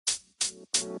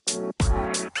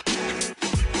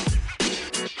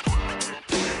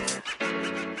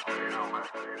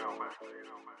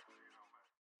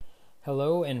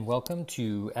Hello and welcome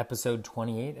to episode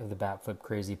 28 of the Batflip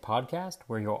Crazy podcast,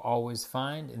 where you'll always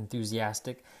find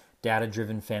enthusiastic,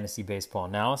 data-driven fantasy baseball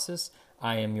analysis.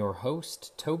 I am your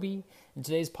host, Toby. In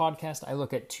today's podcast, I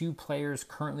look at two players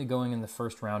currently going in the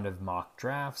first round of mock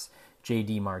drafts,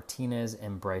 JD Martinez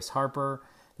and Bryce Harper.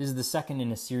 This is the second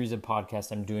in a series of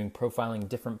podcasts I'm doing profiling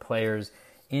different players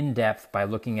in depth by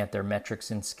looking at their metrics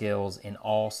and skills in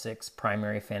all 6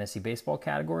 primary fantasy baseball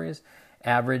categories: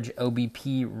 average,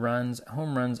 OBP, runs,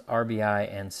 home runs,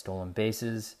 RBI, and stolen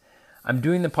bases. I'm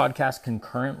doing the podcast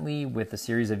concurrently with a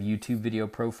series of YouTube video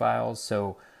profiles,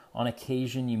 so on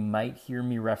occasion you might hear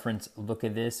me reference "look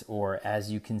at this" or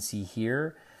 "as you can see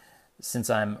here," since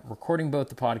I'm recording both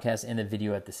the podcast and the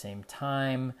video at the same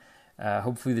time.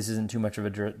 Hopefully this isn't too much of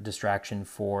a distraction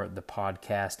for the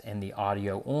podcast and the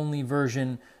audio-only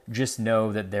version. Just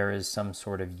know that there is some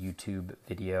sort of YouTube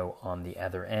video on the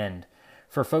other end.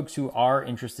 For folks who are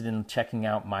interested in checking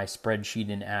out my spreadsheet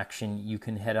in action, you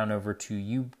can head on over to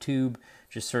YouTube,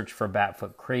 just search for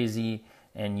Batflip Crazy,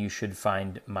 and you should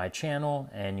find my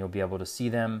channel, and you'll be able to see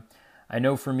them. I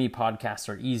know for me, podcasts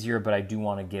are easier, but I do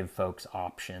want to give folks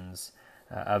options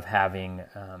of having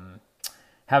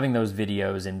those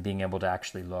videos and being able to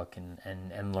actually look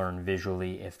and learn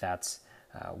visually if that's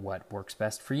what works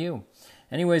best for you.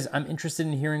 Anyways, I'm interested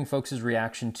in hearing folks'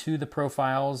 reaction to the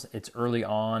profiles. It's early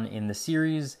on in the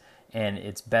series, and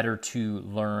it's better to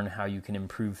learn how you can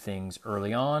improve things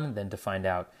early on than to find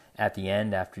out at the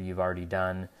end after you've already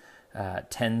done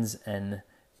tens and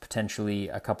potentially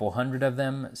a couple hundred of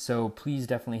them. So please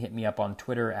definitely hit me up on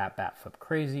Twitter at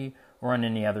BatFlipCrazy or on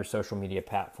any other social media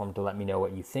platform to let me know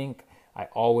what you think. I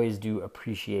always do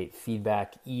appreciate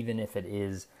feedback, even if it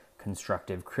is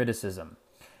constructive criticism.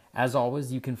 As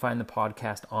always, you can find the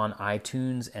podcast on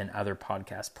iTunes and other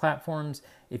podcast platforms.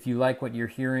 If you like what you're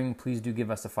hearing, please do give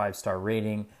us a 5-star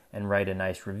rating and write a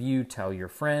nice review. Tell your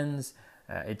friends.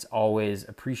 It's always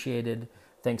appreciated.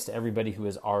 Thanks to everybody who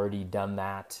has already done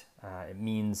that. It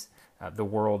means the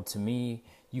world to me.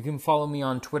 You can follow me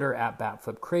on Twitter at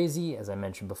BatFlipCrazy, as I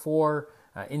mentioned before,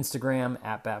 Instagram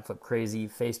at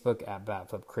BatFlipCrazy, Facebook at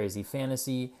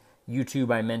BatFlipCrazyFantasy, YouTube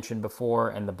I mentioned before,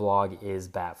 and the blog is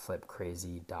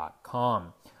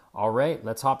batflipcrazy.com. All right,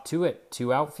 let's hop to it.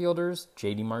 2 outfielders,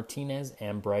 JD Martinez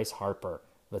and Bryce Harper.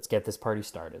 Let's get this party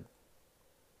started.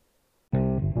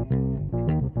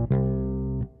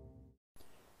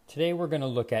 Today we're going to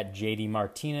look at JD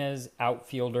Martinez,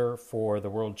 outfielder for the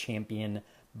world champion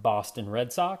Boston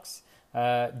Red Sox.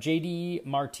 JD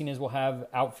Martinez will have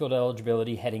outfield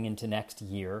eligibility heading into next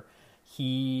year.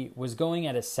 He was going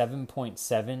at a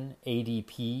 7.7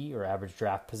 ADP, or average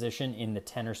draft position, in the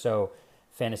 10 or so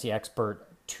Fantasy Expert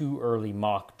too early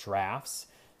mock drafts.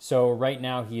 So right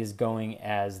now he is going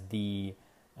as the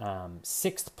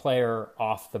 6th player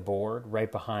off the board, right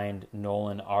behind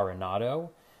Nolan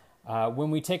Arenado.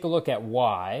 When we take a look at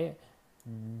why,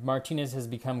 Martinez has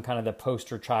become kind of the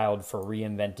poster child for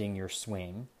reinventing your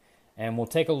swing. And we'll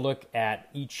take a look at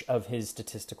each of his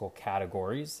statistical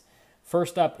categories.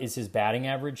 First up is his batting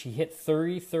average. He hit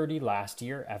 .30 last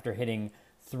year after hitting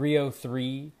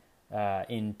 .303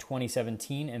 in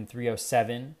 2017 and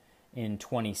 .307 in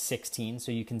 2016.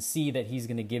 So you can see that he's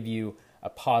going to give you a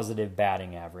positive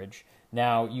batting average.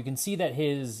 Now, you can see that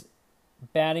his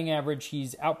batting average,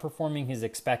 he's outperforming his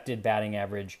expected batting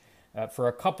average for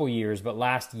a couple years, but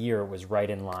last year it was right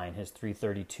in line. His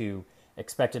 .332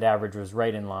 expected average was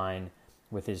right in line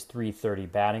with his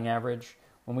 .330 batting average.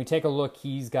 When we take a look,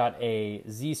 he's got a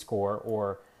Z-score,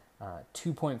 or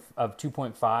 2.5,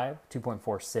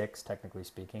 2.46 technically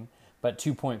speaking, but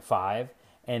 2.5,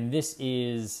 and this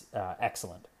is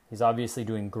excellent. He's obviously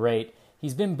doing great.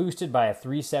 He's been boosted by a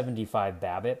 375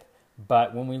 BABIP,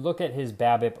 but when we look at his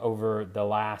BABIP over the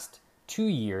last 2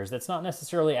 years, that's not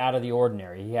necessarily out of the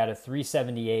ordinary. He had a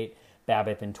 378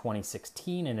 BABIP in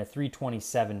 2016 and a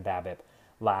 327 BABIP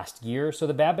last year. So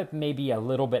the BABIP may be a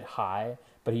little bit high,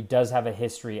 but he does have a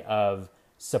history of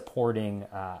supporting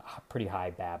pretty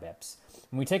high BABIPs.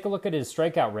 When we take a look at his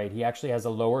strikeout rate, he actually has a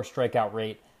lower strikeout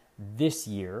rate this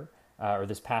year, or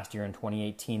this past year in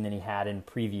 2018, than he had in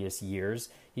previous years.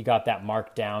 He got that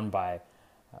marked down by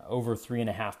over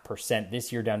 3.5%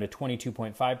 this year, down to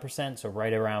 22.5%, so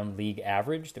right around league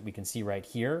average that we can see right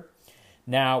here.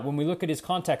 Now, when we look at his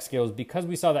contact skills, because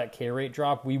we saw that K rate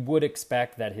drop, we would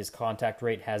expect that his contact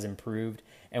rate has improved,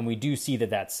 and we do see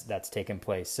that that's taken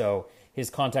place. So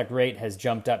his contact rate has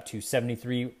jumped up to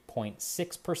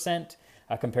 73.6%.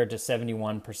 compared to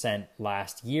 71%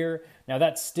 last year. Now,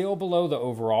 that's still below the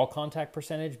overall contact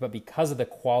percentage, but because of the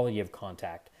quality of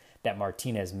contact that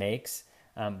Martinez makes,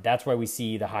 that's why we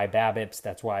see the high BABIPs.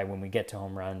 That's why when we get to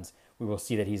home runs, we will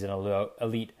see that he's an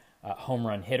elite home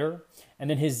run hitter. And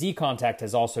then his Z contact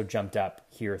has also jumped up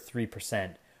here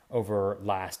 3% over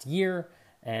last year,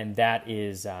 and that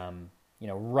is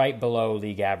right below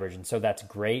league average, and so that's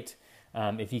great.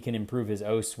 If he can improve his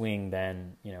O swing,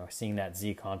 then seeing that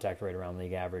Z contact rate around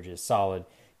league average is solid,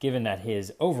 given that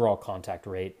his overall contact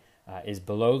rate is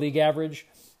below league average.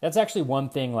 That's actually one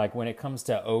thing, like when it comes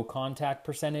to O contact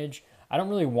percentage, I don't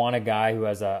really want a guy who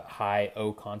has a high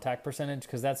O contact percentage,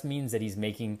 because that means that he's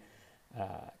making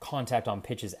contact on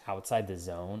pitches outside the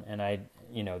zone, and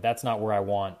that's not where I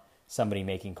want somebody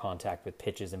making contact with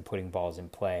pitches and putting balls in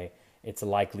play. It's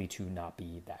likely to not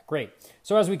be that great.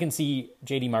 So as we can see,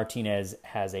 JD Martinez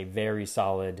has a very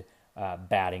solid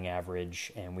batting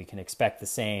average, and we can expect the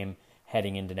same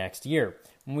heading into next year.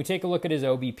 When we take a look at his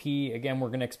OBP, again, we're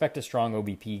going to expect a strong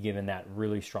OBP given that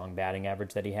really strong batting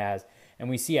average that he has. And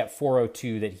we see at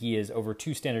 402 that he is over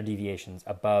 2 standard deviations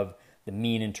above the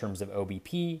mean in terms of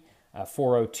OBP,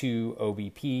 402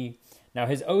 OBP. Now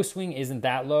his O swing isn't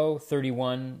that low,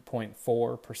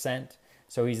 31.4%.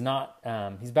 So he's not,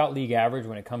 he's about league average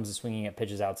when it comes to swinging at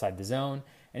pitches outside the zone.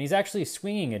 And he's actually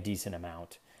swinging a decent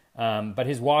amount. But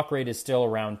his walk rate is still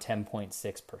around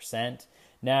 10.6%.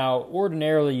 Now,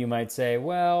 ordinarily you might say,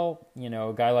 well,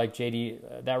 a guy like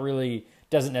JD, that really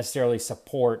doesn't necessarily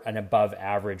support an above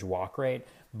average walk rate.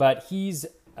 But he's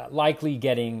likely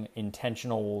getting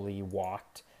intentionally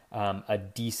walked a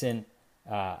decent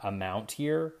amount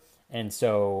here. And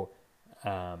so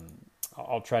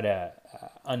I'll try to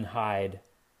unhide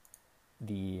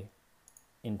the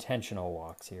intentional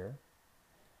walks here.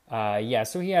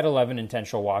 So he had 11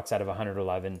 intentional walks out of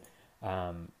 111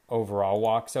 overall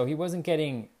walks. So he wasn't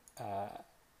getting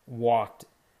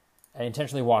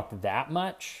intentionally walked that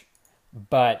much,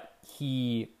 but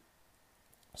he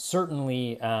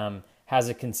certainly has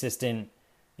a consistent,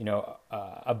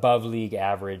 above league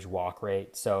average walk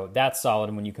rate. So that's solid.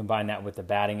 And when you combine that with the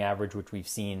batting average, which we've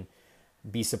seen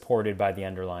be supported by the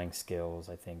underlying skills,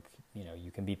 I think,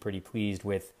 you can be pretty pleased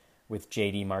with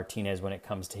JD Martinez when it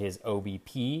comes to his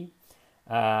OBP.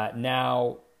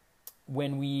 Now,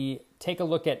 when we take a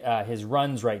look at his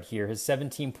runs right here, his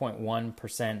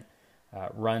 17.1%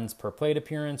 runs per plate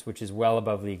appearance, which is well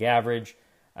above league average.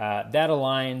 That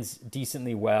aligns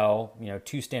decently well,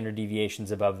 2 standard deviations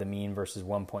above the mean versus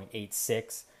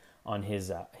 1.86 on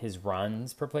his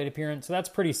runs per plate appearance. So that's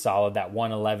pretty solid, that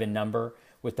 111 number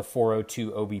with the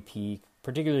 402 OBP,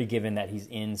 particularly given that he's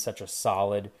in such a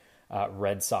solid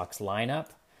Red Sox lineup.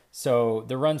 So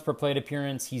the runs per plate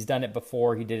appearance, he's done it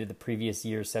before. He did it the previous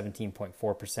year,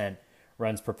 17.4%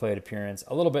 runs per plate appearance.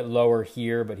 A little bit lower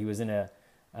here, but he was in that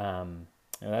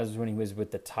was when he was with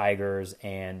the Tigers,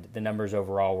 and the numbers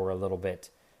overall were a little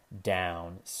bit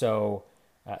down. So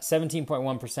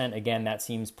 17.1%, again, that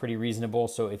seems pretty reasonable.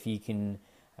 So if he can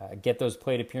get those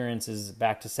plate appearances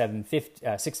back to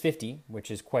 650,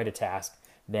 which is quite a task,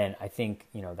 then I think,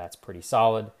 that's pretty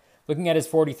solid. Looking at his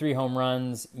 43 home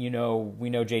runs, we know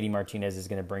JD Martinez is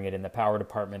going to bring it in the power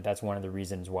department. That's one of the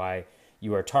reasons why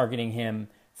you are targeting him.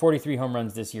 43 home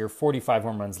runs this year, 45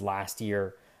 home runs last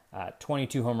year,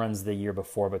 22 home runs the year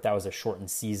before, but that was a shortened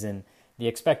season. The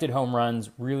expected home runs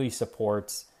really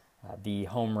supports the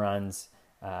home runs.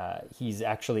 He's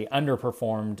actually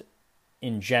underperformed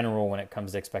in general when it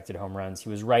comes to expected home runs. He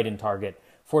was right in target,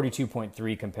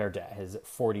 42.3 compared to his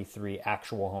 43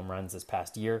 actual home runs this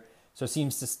past year. So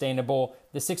seems sustainable.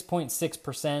 The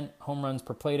 6.6% home runs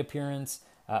per plate appearance,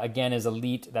 again, is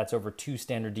elite. That's over 2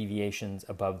 standard deviations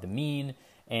above the mean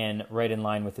and right in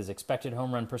line with his expected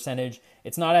home run percentage.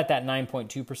 It's not at that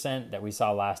 9.2% that we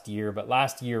saw last year, but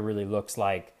last year really looks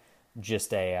like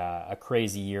just a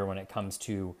crazy year when it comes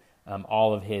to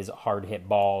all of his hard hit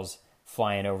balls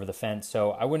flying over the fence.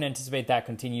 So I wouldn't anticipate that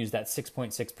continues. That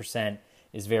 6.6%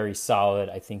 is very solid.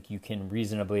 I think you can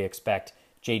reasonably expect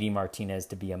JD Martinez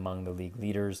to be among the league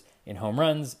leaders in home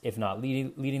runs, if not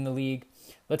leading the league.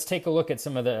 Let's take a look at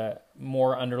some of the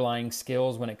more underlying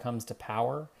skills when it comes to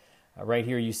power. Right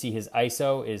here, you see his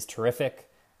ISO is terrific.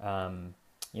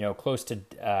 Close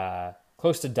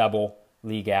to double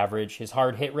league average. His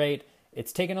hard hit rate,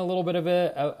 it's taken a little bit of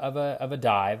a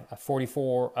dive, a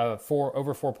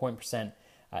 4%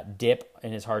 dip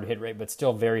in his hard hit rate, but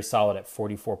still very solid at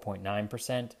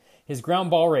 44.9%. His ground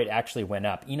ball rate actually went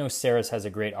up. Enos Sarris has a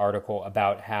great article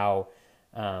about how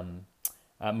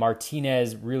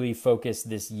Martinez really focused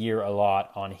this year a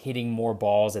lot on hitting more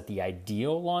balls at the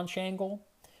ideal launch angle.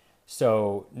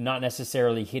 So not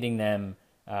necessarily hitting them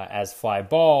as fly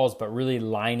balls, but really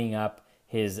lining up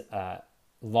his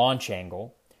launch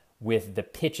angle with the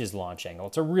pitch's launch angle.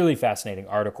 It's a really fascinating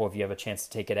article. If you have a chance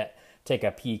to take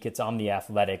a peek, it's on The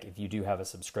Athletic. If you do have a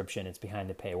subscription, it's behind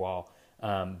the paywall,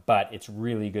 but it's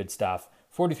really good stuff.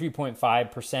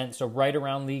 43.5%, so right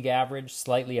around league average,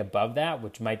 slightly above that,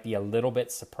 which might be a little bit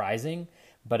surprising.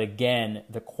 But again,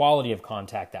 the quality of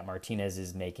contact that Martinez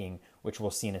is making, which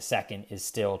we'll see in a second, is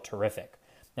still terrific.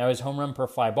 Now, his home run per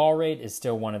fly ball rate is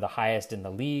still one of the highest in the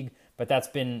league, but that's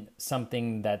been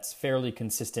something that's fairly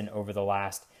consistent over the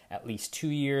last at least 2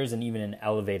 years, and even an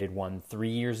elevated one 3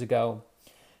 years ago.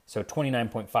 So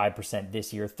 29.5%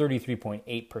 this year,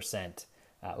 33.8%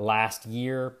 last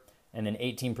year, and then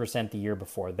 18% the year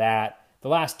before that. The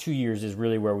last 2 years is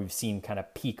really where we've seen kind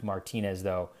of peak Martinez,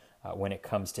 though, when it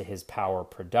comes to his power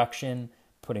production,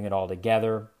 putting it all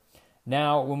together.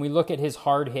 Now, when we look at his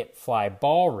hard hit fly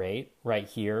ball rate right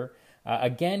here,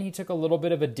 again, he took a little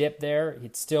bit of a dip there.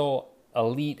 It's still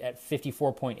elite at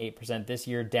 54.8% this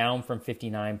year, down from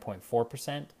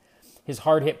 59.4%. His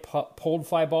hard hit pulled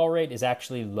fly ball rate is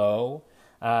actually low.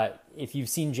 If you've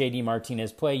seen JD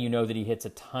Martinez play, you know that he hits a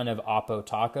ton of oppo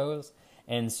tacos.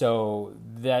 And so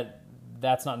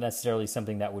that's not necessarily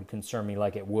something that would concern me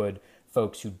like it would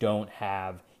folks who don't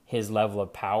have his level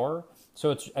of power.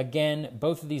 So it's, again,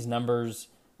 both of these numbers,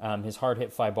 his hard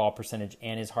hit fly ball percentage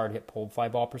and his hard hit pulled fly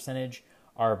ball percentage,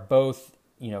 are both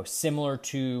similar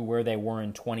to where they were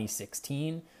in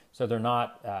 2016. So they're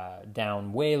not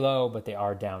down way low, but they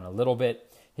are down a little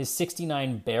bit. His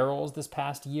 69 barrels this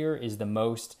past year is the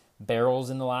most barrels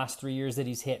in the last 3 years that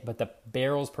he's hit, but the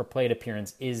barrels per plate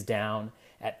appearance is down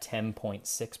at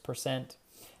 10.6%.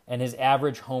 And his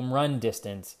average home run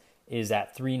distance is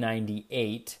at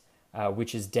 398,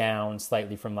 which is down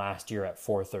slightly from last year at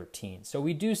 413. So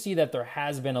we do see that there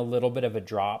has been a little bit of a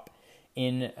drop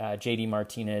in JD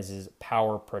Martinez's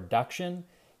power production.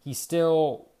 He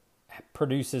still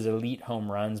produces elite home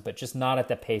runs, but just not at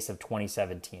the pace of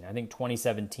 2017. I think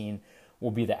 2017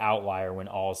 will be the outlier when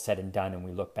all is said and done and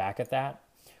we look back at that.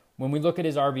 When we look at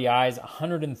his RBIs,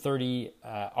 130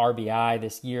 RBI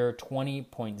this year,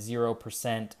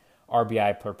 20.0%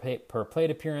 RBI per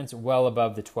plate appearance, well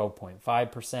above the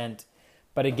 12.5%.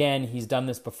 But again, he's done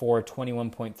this before,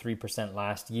 21.3%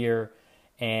 last year,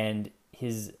 and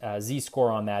his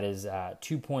Z-score on that is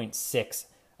 2.6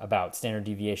 about standard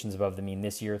deviations above the mean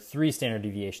this year, 3 standard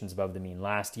deviations above the mean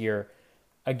last year.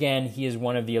 Again, he is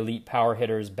one of the elite power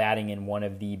hitters, batting in one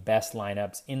of the best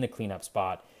lineups in the cleanup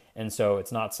spot, and so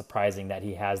it's not surprising that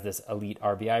he has this elite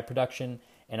RBI production,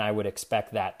 and I would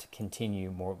expect that to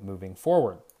continue moving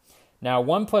forward. Now,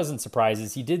 one pleasant surprise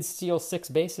is he did steal 6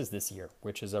 bases this year,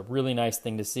 which is a really nice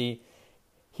thing to see.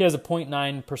 He has a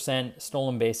 0.9%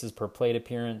 stolen bases per plate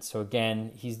appearance. So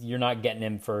again, you're not getting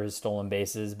him for his stolen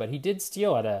bases, but he did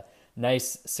steal at a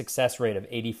nice success rate of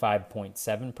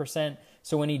 85.7%.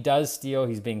 So when he does steal,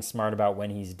 he's being smart about when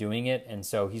he's doing it. And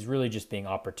so he's really just being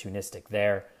opportunistic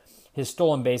there. His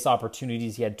stolen base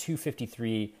opportunities, he had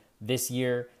 253 this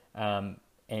year,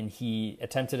 and he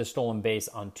attempted a stolen base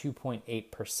on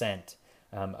 2.8%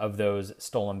 of those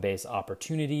stolen base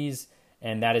opportunities.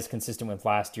 And that is consistent with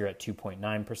last year at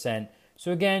 2.9%.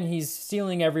 So again, he's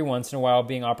stealing every once in a while,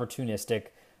 being opportunistic,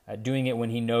 doing it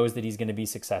when he knows that he's going to be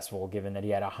successful, given that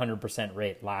he had a 100%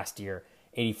 rate last year,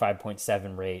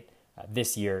 85.7 rate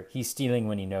this year. He's stealing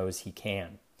when he knows he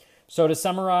can. So to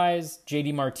summarize,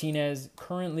 JD Martinez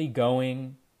currently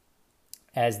going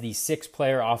as the 6th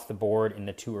player off the board in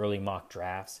the 2 early mock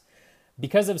drafts.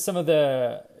 Because of some of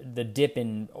the dip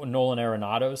in Nolan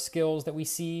Arenado's skills that we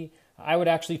see, I would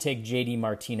actually take JD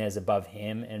Martinez above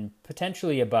him and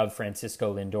potentially above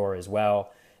Francisco Lindor as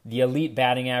well. The elite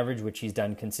batting average, which he's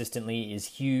done consistently, is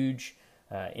huge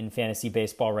in fantasy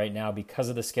baseball right now because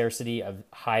of the scarcity of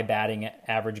high batting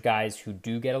average guys who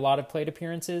do get a lot of plate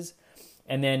appearances.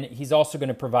 And then he's also going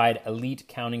to provide elite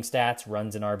counting stats,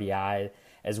 runs and RBI,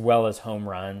 as well as home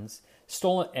runs.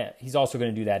 He's also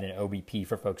going to do that in OBP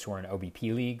for folks who are in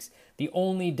OBP leagues. The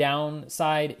only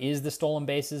downside is the stolen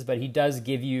bases, but he does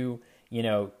give you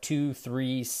 2,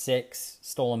 3, 6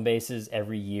 stolen bases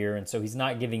every year. And so he's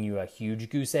not giving you a huge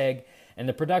goose egg. And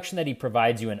the production that he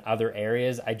provides you in other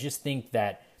areas, I just think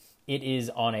that it is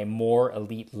on a more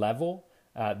elite level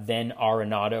than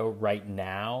Arenado right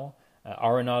now.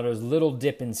 Arenado's little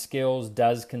dip in skills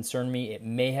does concern me. It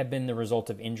may have been the result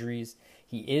of injuries.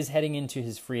 He is heading into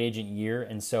his free agent year,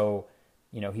 and so,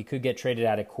 he could get traded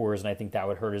out of Coors, and I think that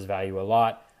would hurt his value a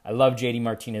lot. I love JD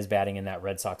Martinez batting in that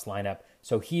Red Sox lineup,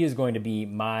 so he is going to be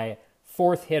my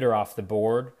 4th hitter off the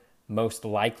board, most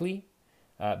likely,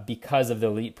 because of the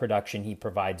elite production he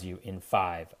provides you in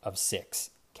 5 of 6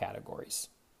 categories.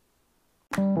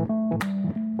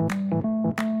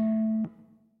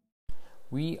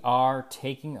 We are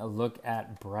taking a look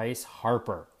at Bryce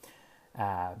Harper.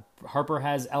 Harper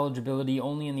has eligibility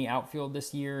only in the outfield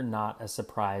this year, not a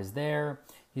surprise there.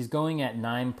 He's going at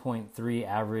 9.3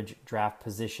 average draft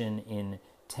position in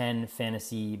 10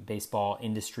 fantasy baseball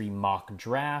industry mock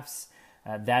drafts.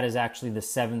 That is actually the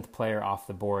seventh player off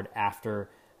the board after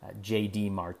J.D.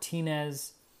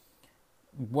 Martinez.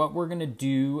 What we're going to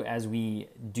do, as we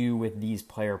do with these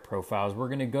player profiles, we're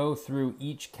going to go through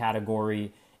each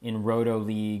category in roto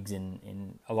leagues and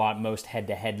in most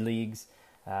head-to-head leagues.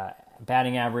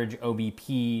 Batting average,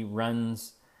 OBP,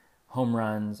 runs, home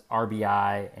runs,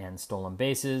 RBI, and stolen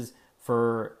bases.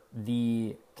 For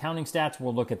the counting stats,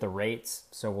 we'll look at the rates.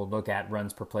 So we'll look at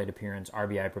runs per plate appearance,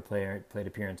 RBI per plate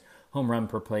appearance, home run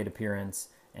per plate appearance,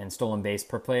 and stolen base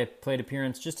per plate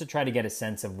appearance, just to try to get a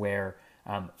sense of where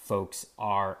folks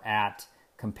are at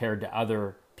compared to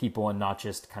other people and not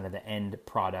just kind of the end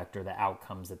product or the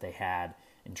outcomes that they had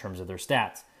in terms of their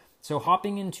stats. So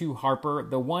hopping into Harper,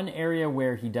 the one area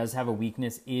where he does have a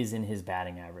weakness is in his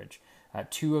batting average.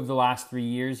 2 of the last 3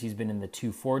 years, he's been in the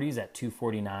 240s at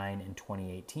 249 in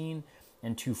 2018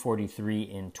 and 243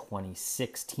 in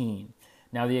 2016.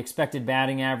 Now, the expected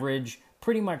batting average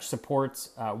pretty much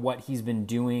supports what he's been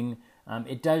doing.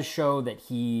 It does show that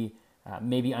he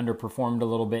maybe underperformed a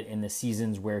little bit in the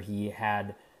seasons where he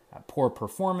had poor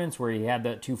performance, where he had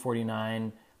that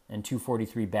 249 and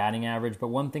 243 batting average. But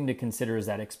one thing to consider is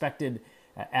that expected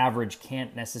average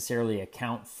can't necessarily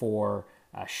account for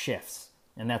shifts.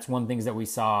 And that's one thing that we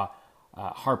saw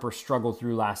Harper struggle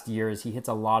through last year is he hits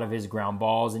a lot of his ground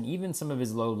balls and even some of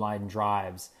his low line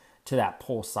drives to that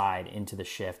pull side into the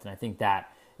shift. And I think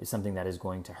that is something that is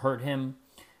going to hurt him.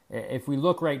 If we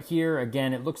look right here,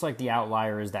 again, it looks like the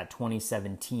outlier is that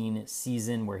 2017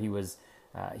 season where he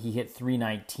hit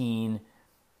 319.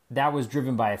 That was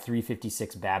driven by a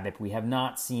 356 BABIP. We have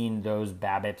not seen those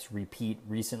BABIPs repeat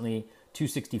recently.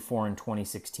 264 in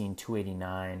 2016,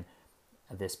 289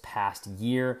 this past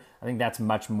year. I think that's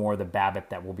much more the BABIP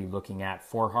that we'll be looking at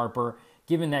for Harper,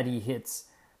 given that he hits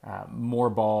more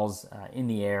balls in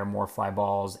the air, more fly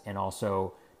balls, and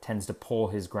also tends to pull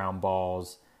his ground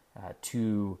balls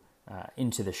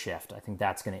into the shift. I think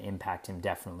that's going to impact him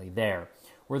definitely there.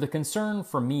 Where the concern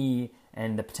for me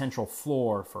and the potential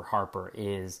floor for Harper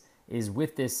is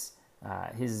with this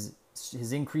his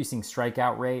increasing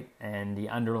strikeout rate and the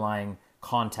underlying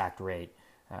contact rate.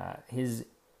 His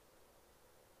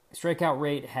strikeout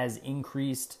rate has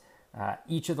increased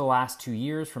each of the last 2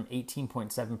 years from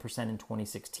 18.7% in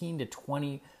 2016 to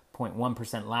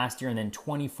 20.1% last year, and then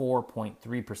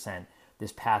 24.3%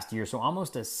 this past year. So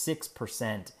almost a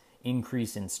 6%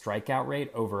 increase in strikeout rate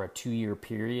over a 2-year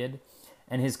period.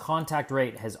 And his contact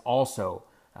rate has also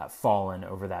fallen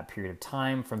over that period of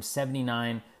time from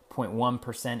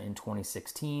 79.1% in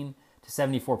 2016 to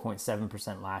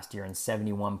 74.7% last year and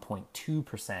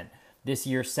 71.2% this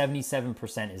year.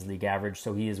 77% is league average,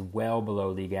 so he is well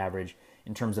below league average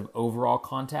in terms of overall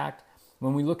contact.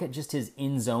 When we look at just his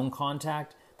in-zone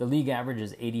contact, the league average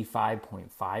is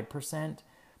 85.5%.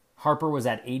 Harper was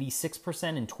at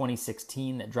 86% in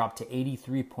 2016. That dropped to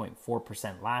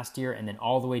 83.4% last year, and then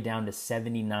all the way down to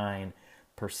 79%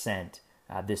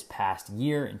 this past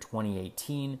year in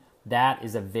 2018. That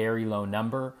is a very low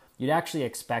number. You'd actually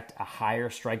expect a higher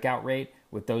strikeout rate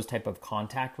with those type of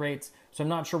contact rates. So I'm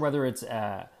not sure whether it's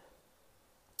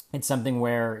something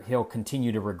where he'll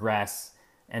continue to regress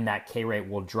and that K rate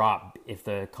will drop if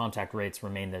the contact rates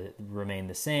remain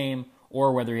the same,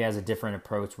 or whether he has a different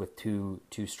approach with two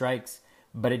strikes.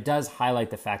 But it does highlight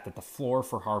the fact that the floor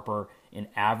for Harper in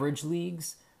average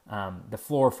leagues, the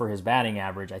floor for his batting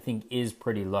average, I think is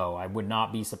pretty low. I would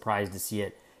not be surprised to see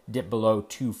it dip below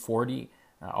 240,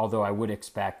 although I would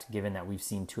expect, given that we've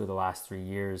seen 2 of the last 3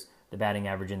 years, the batting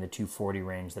average in the 240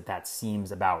 range, that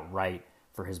seems about right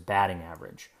for his batting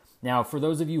average. Now, for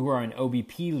those of you who are in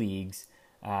OBP leagues,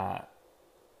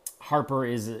 Harper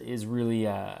is really,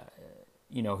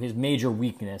 his major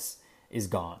weakness is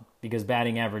gone, because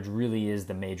batting average really is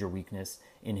the major weakness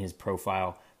in his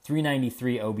profile.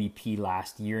 393 OBP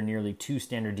last year, nearly 2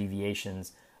 standard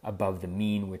deviations above the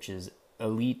mean, which is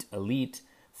elite.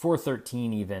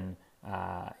 413 even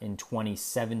in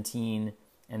 2017,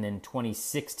 and then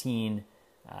 2016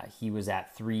 he was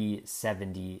at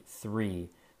 373.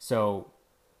 So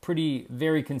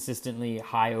very consistently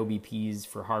high OBPs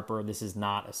for Harper. This is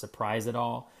not a surprise at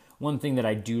all. One thing that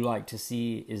I do like to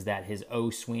see is that his O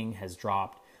swing has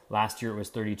dropped. Last year it was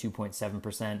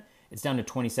 32.7%. It's down to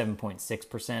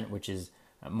 27.6%, which is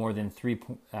more than 3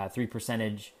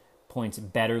 percentage points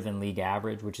better than league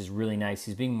average, which is really nice.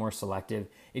 He's being more selective.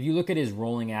 If you look at his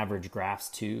rolling average graphs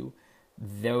too,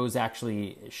 those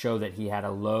actually show that he had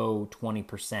a low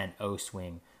 20% O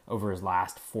swing over his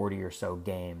last 40 or so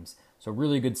games. So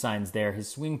really good signs there. His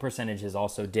swing percentage has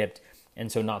also dipped,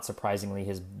 and so not surprisingly,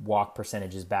 his walk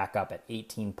percentage is back up at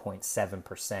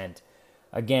 18.7%.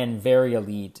 Again, very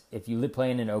elite. If you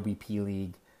play in an OBP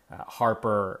league,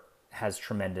 Harper has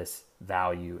tremendous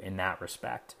value in that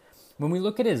respect. When we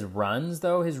look at his runs,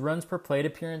 though, his runs per plate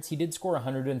appearance, he did score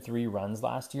 103 runs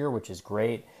last year, which is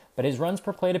great, but his runs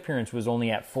per plate appearance was only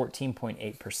at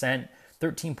 14.8%.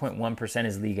 13.1%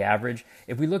 is league average.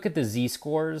 If we look at the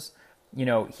Z-scores,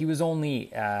 he was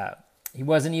only... he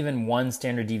wasn't even one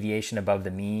standard deviation above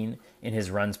the mean in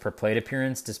his runs per plate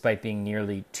appearance, despite being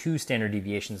nearly 2 standard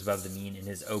deviations above the mean in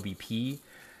his OBP.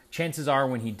 Chances are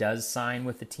when he does sign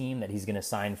with the team that he's going to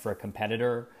sign for a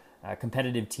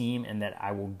competitive team, and that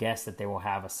I will guess that they will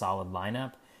have a solid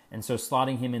lineup. And so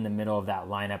slotting him in the middle of that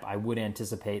lineup, I would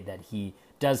anticipate that he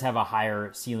does have a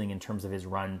higher ceiling in terms of his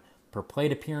run per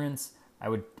plate appearance. I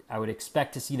would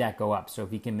expect to see that go up. So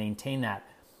if he can maintain that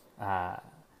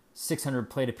 600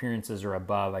 plate appearances or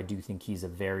above, I do think he's a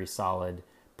very solid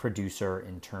producer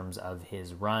in terms of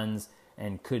his runs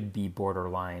and could be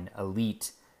borderline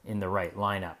elite in the right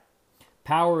lineup.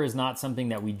 Power is not something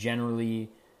that we generally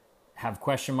have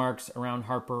question marks around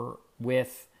Harper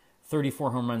with.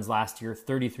 34 home runs last year,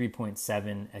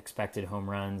 33.7 expected home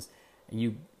runs.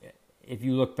 If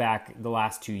you look back the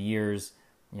last 2 years,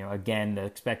 again, the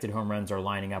expected home runs are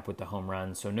lining up with the home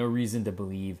runs, so no reason to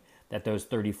believe that those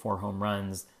 34 home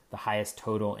runs, the highest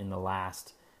total in the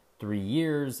last 3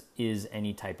 years, is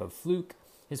any type of fluke.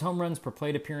 His home runs per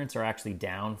plate appearance are actually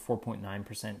down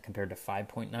 4.9% compared to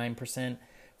 5.9%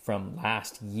 from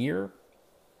last year.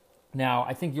 Now,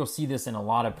 I think you'll see this in a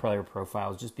lot of player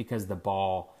profiles just because the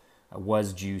ball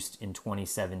was juiced in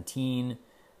 2017.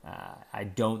 I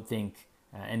don't think,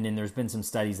 and then there's been some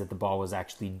studies that the ball was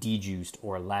actually dejuiced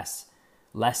or less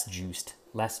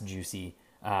juicy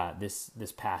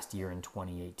this past year in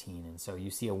 2018. And so you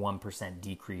see a 1%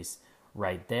 decrease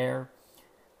right there.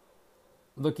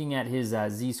 Looking at his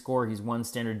Z-score, he's 1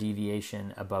 standard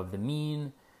deviation above the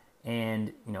mean.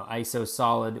 And, ISO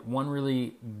solid. One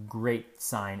really great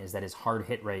sign is that his hard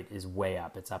hit rate is way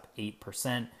up. It's up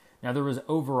 8%. Now, there was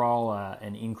overall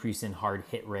an increase in hard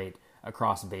hit rate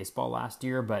across baseball last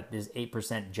year, but this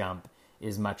 8% jump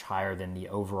is much higher than the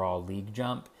overall league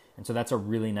jump. And so that's a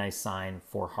really nice sign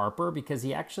for Harper because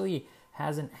he actually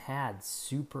hasn't had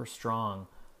super strong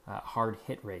hard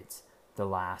hit rates the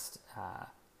last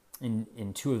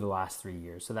in 2 of the last 3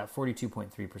 years. So that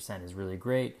 42.3% is really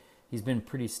great. He's been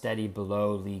pretty steady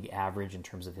below league average in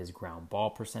terms of his ground ball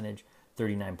percentage,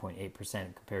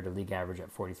 39.8% compared to league average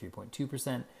at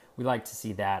 43.2%. We like to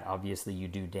see that. Obviously, you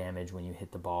do damage when you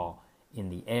hit the ball in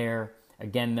the air.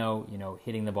 Again, though,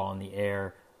 hitting the ball in the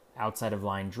air outside of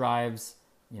line drives,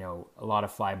 a lot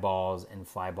of fly balls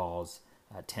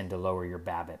tend to lower your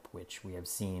BABIP, which we have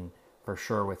seen for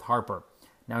sure with Harper.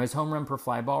 Now, his home run per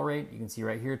fly ball rate, you can see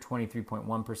right here,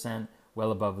 23.1%,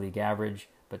 well above league average,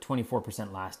 but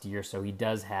 24% last year. So he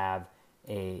does have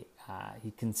he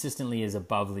consistently is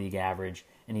above league average,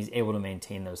 and he's able to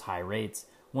maintain those high rates.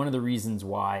 One of the reasons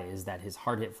why is that his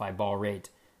hard hit fly ball rate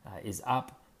is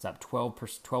up. It's up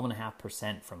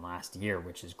 12.5% from last year,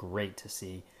 which is great to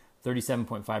see.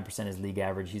 37.5% is league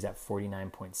average. He's at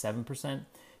 49.7%.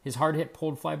 His hard hit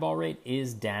pulled fly ball rate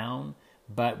is down,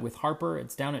 but with Harper,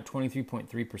 it's down at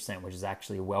 23.3%, which is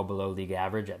actually well below league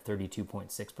average at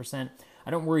 32.6%.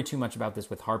 I don't worry too much about this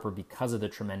with Harper because of the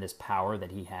tremendous power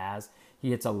that he has. He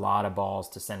hits a lot of balls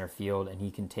to center field, and he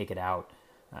can take it out.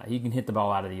 He can hit the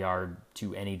ball out of the yard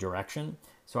to any direction.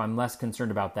 So I'm less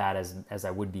concerned about that as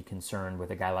I would be concerned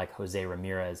with a guy like Jose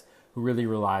Ramirez, who really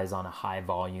relies on a high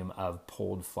volume of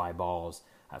pulled fly balls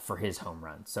for his home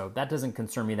runs. So that doesn't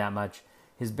concern me that much.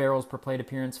 His barrels per plate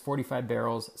appearance, 45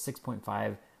 barrels,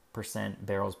 6.5%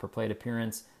 barrels per plate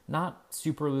appearance. Not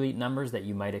super elite numbers that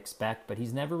you might expect, but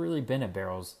he's never really been a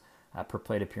barrels per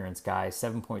plate appearance guy.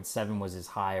 7.7 was his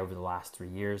high over the last 3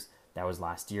 years. That was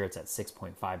last year. It's at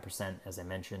 6.5%, as I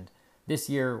mentioned. This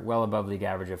year, well above league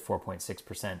average of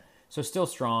 4.6%. So still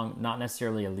strong, not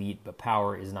necessarily elite, but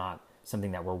power is not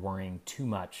something that we're worrying too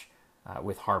much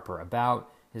with Harper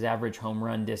about. His average home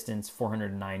run distance,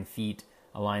 409 feet,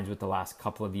 aligns with the last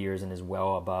couple of years and is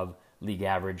well above league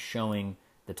average, showing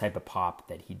the type of pop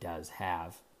that he does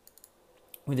have.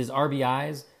 With his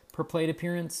RBIs per plate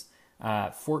appearance,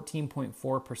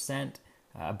 14.4%,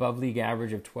 above league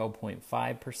average of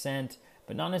 12.5%,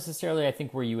 but not necessarily, I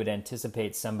think, where you would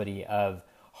anticipate somebody of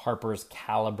Harper's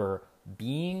caliber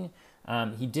being.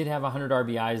 He did have 100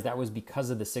 RBIs. That was because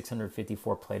of the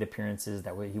 654 plate appearances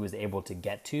that he was able to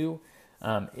get to.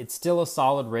 It's still a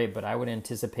solid rate, but I would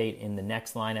anticipate in the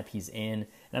next lineup he's in,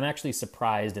 and I'm actually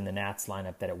surprised in the Nats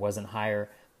lineup that it wasn't higher.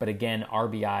 But again,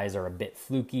 RBIs are a bit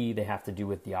fluky. They have to do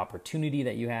with the opportunity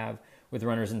that you have with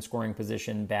runners in scoring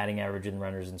position, batting average and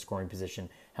runners in scoring position,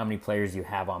 how many players you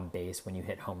have on base when you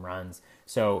hit home runs.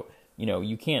 So,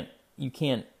 you can't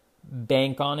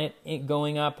bank on it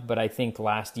going up, but I think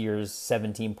last year's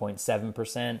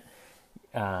 17.7%,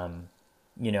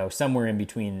 somewhere in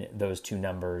between those two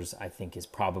numbers, I think is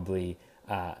probably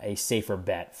a safer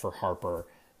bet for Harper.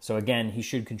 So again, he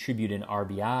should contribute in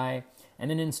RBI. And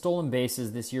then in stolen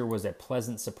bases, this year was a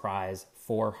pleasant surprise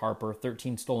for Harper.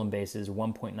 13 stolen bases,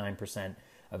 1.9%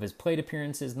 of his plate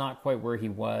appearances, not quite where he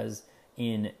was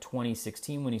in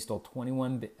 2016 when he stole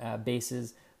 21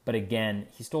 bases. But again,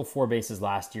 he stole 4 bases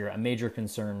last year. A major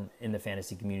concern in the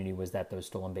fantasy community was that those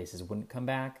stolen bases wouldn't come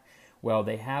back. Well,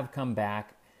 they have come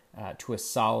back to a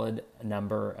solid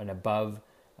number, an above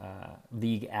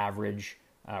league average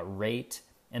rate.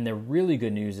 And the really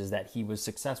good news is that he was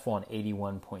successful on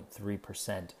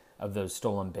 81.3% of those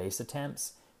stolen base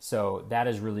attempts. So that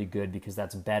is really good because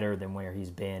that's better than where he's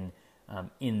been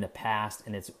in the past,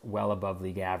 and it's well above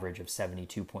league average of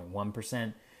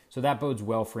 72.1%. So that bodes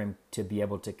well for him to be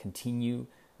able to continue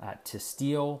to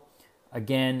steal.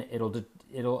 Again,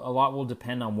 a lot will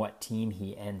depend on what team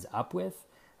he ends up with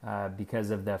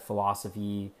because of the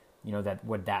philosophy, that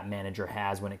what that manager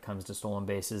has when it comes to stolen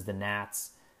bases. The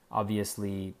Nats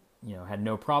obviously, had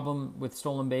no problem with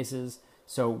stolen bases.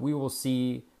 So we will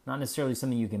see, not necessarily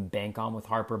something you can bank on with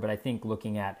Harper, but I think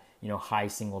looking at, high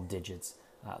single digits,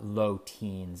 low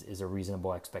teens is a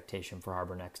reasonable expectation for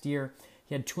Harper next year.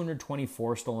 He had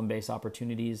 224 stolen base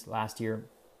opportunities last year.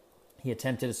 He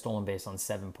attempted a stolen base on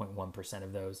 7.1%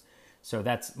 of those. So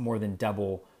that's more than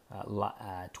double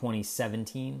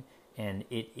 2017, and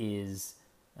it is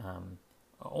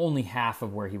only half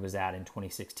of where he was at in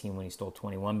 2016 when he stole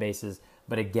 21 bases.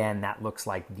 But again, that looks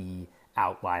like the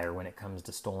outlier when it comes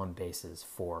to stolen bases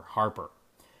for Harper.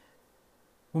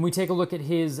 When we take a look at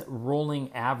his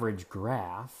rolling average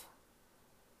graph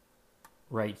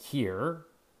right here,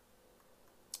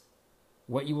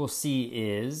 what you will see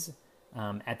is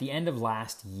at the end of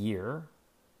last year,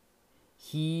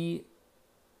 he,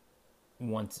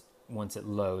 once it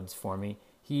loads for me,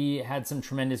 he had some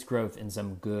tremendous growth in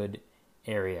some good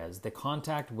areas. The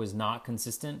contact was not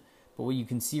consistent, but what you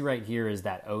can see right here is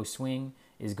that O swing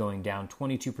is going down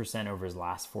 22% over his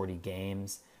last 40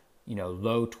 games.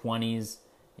 Low 20s,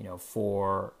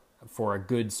 for a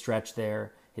good stretch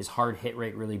there. His hard hit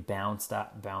rate really bounced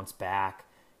back,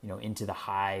 into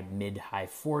the mid-high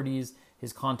 40s.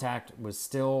 His contact was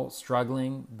still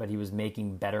struggling, but he was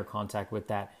making better contact with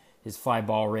that. His fly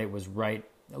ball rate was right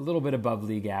a little bit above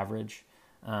league average.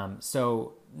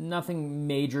 So nothing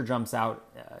major jumps out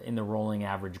in the rolling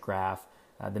average graph.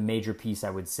 The major piece,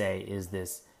 I would say, is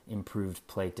this improved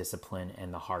plate discipline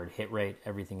and the hard hit rate.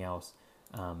 Everything else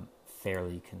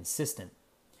fairly consistent.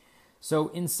 So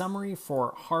in summary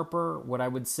for Harper, what I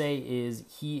would say is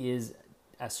he is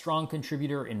a strong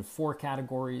contributor in 4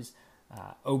 categories: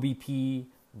 OBP,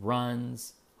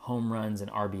 runs, home runs,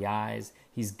 and RBIs.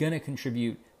 He's going to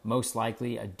contribute most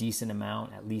likely a decent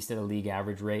amount, at least at a league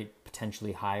average rate,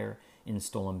 potentially higher in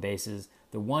stolen bases.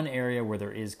 The one area where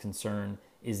there is concern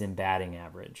is in batting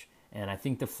average. And I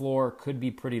think the floor could be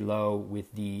pretty low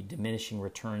with the diminishing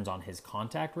returns on his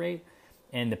contact rate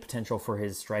and the potential for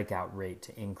his strikeout rate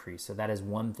to increase. So that is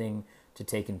one thing to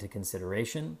take into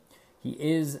consideration. He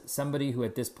is somebody who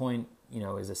at this point,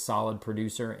 is a solid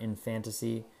producer in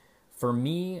fantasy. For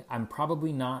me, I'm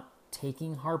probably not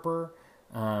taking Harper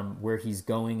where he's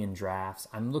going in drafts.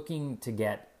 I'm looking to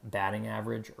get batting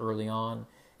average early on.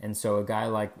 And so a guy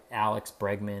like Alex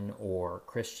Bregman or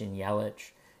Christian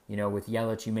Yelich, with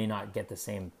Yelich, you may not get the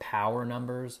same power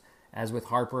numbers as with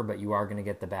Harper, but you are going to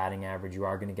get the batting average. You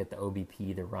are going to get the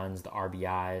OBP, the runs, the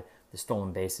RBI, the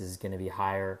stolen bases is going to be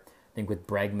higher. I think with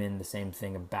Bregman, the same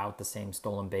thing, about the same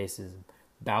stolen bases,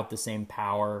 about the same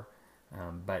power,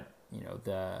 but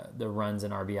the runs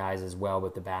and RBIs as well,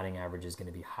 but the batting average is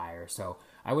going to be higher. So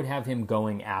I would have him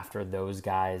going after those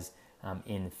guys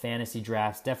in fantasy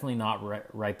drafts. Definitely not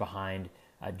right behind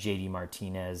JD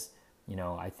Martinez.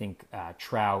 I think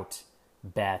Trout,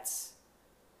 Betts,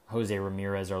 Jose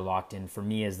Ramirez are locked in for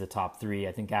me as the top 3.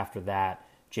 I think after that,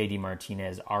 JD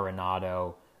Martinez,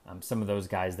 Arenado, some of those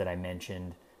guys that I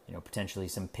mentioned, potentially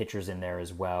some pitchers in there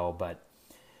as well. But,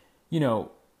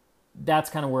 that's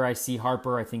kind of where I see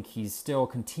Harper. I think he still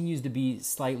continues to be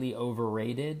slightly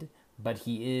overrated, but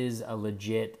he is a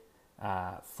legit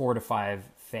 4 to 5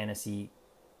 fantasy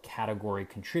category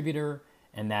contributor,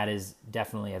 and that is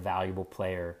definitely a valuable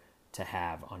player to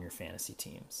have on your fantasy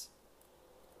teams.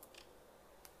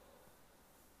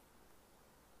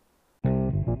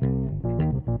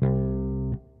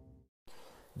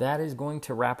 That is going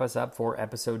to wrap us up for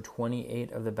episode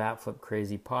 28 of the Bat Flip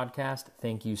Crazy podcast.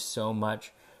 Thank you so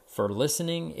much for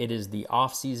listening. It is the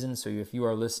off season, so if you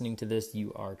are listening to this,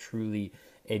 you are truly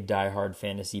a diehard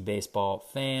fantasy baseball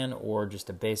fan or just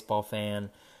a baseball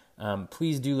fan.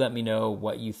 Please do let me know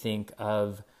what you think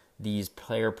of these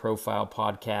player profile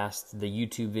podcasts, the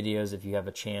YouTube videos, if you have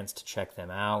a chance to check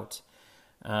them out.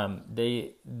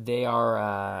 They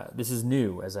are, this is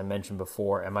new, as I mentioned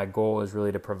before, and my goal is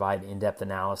really to provide in-depth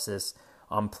analysis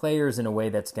on players in a way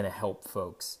that's going to help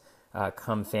folks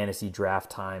come fantasy draft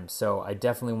time. So I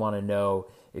definitely want to know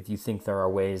if you think there are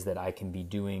ways that I can be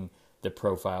doing the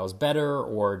profiles better,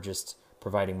 or just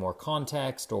providing more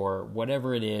context, or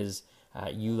whatever it is.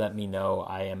 You let me know.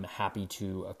 I am happy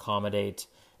to accommodate.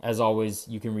 As always,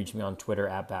 you can reach me on Twitter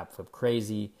at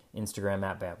BatFlipCrazy, Instagram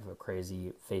at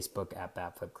BatFlipCrazy, Facebook at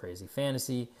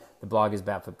BatFlipCrazyFantasy. The blog is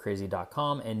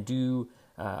batflipcrazy.com, and do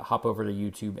hop over to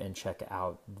YouTube and check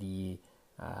out the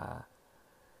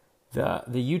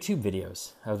YouTube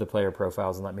videos of the player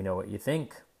profiles and let me know what you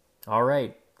think. All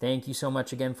right. Thank you so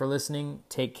much again for listening.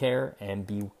 Take care and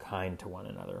be kind to one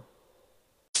another.